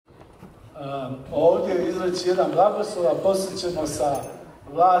ovdje izreći jedan blagoslov, a poslije ćemo sa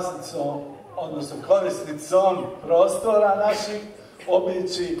vlasnicom, odnosno korisnicom prostora naših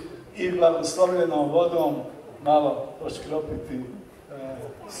obići i blagoslovljenom vodom malo poškropiti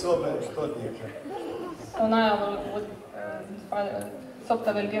sobe i hodnike. So now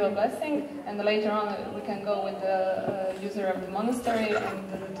Sopta will give a blessing, and later on we can go with the user of the monastery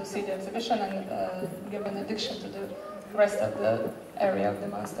and to see the exhibition and give benediction to the rest of the area of the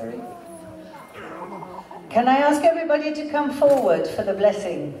monastery. Can I ask everybody to come forward for the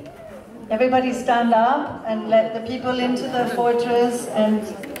blessing? Everybody stand up and let the people into the fortress, and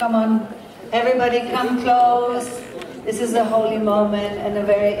come on, everybody come close. This is a holy moment and a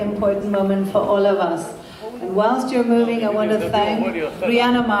very important moment for all of us. And whilst you're moving, I want to thank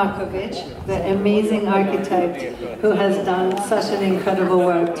Brianna Markovic, the amazing architect who has done such an incredible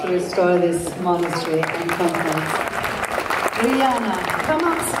work to restore this monastery and complex. Brianna,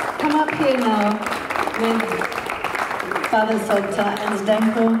 come up here now with Father Sopta and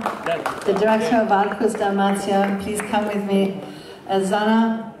Zdenko, the director of Arcus Dalmatia. Please come with me.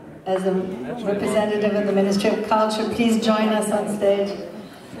 Zana, as a representative of the Ministry of Culture, please join us on stage.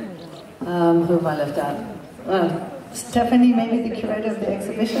 Who have I left out? Stephanie, maybe the curator of the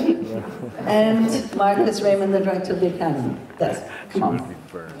exhibition, and Marcus Raymond, the director of the Academy. Yes, come on.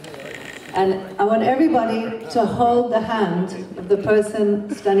 And I want everybody to hold the hand of the person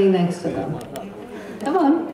standing next to them. Come on.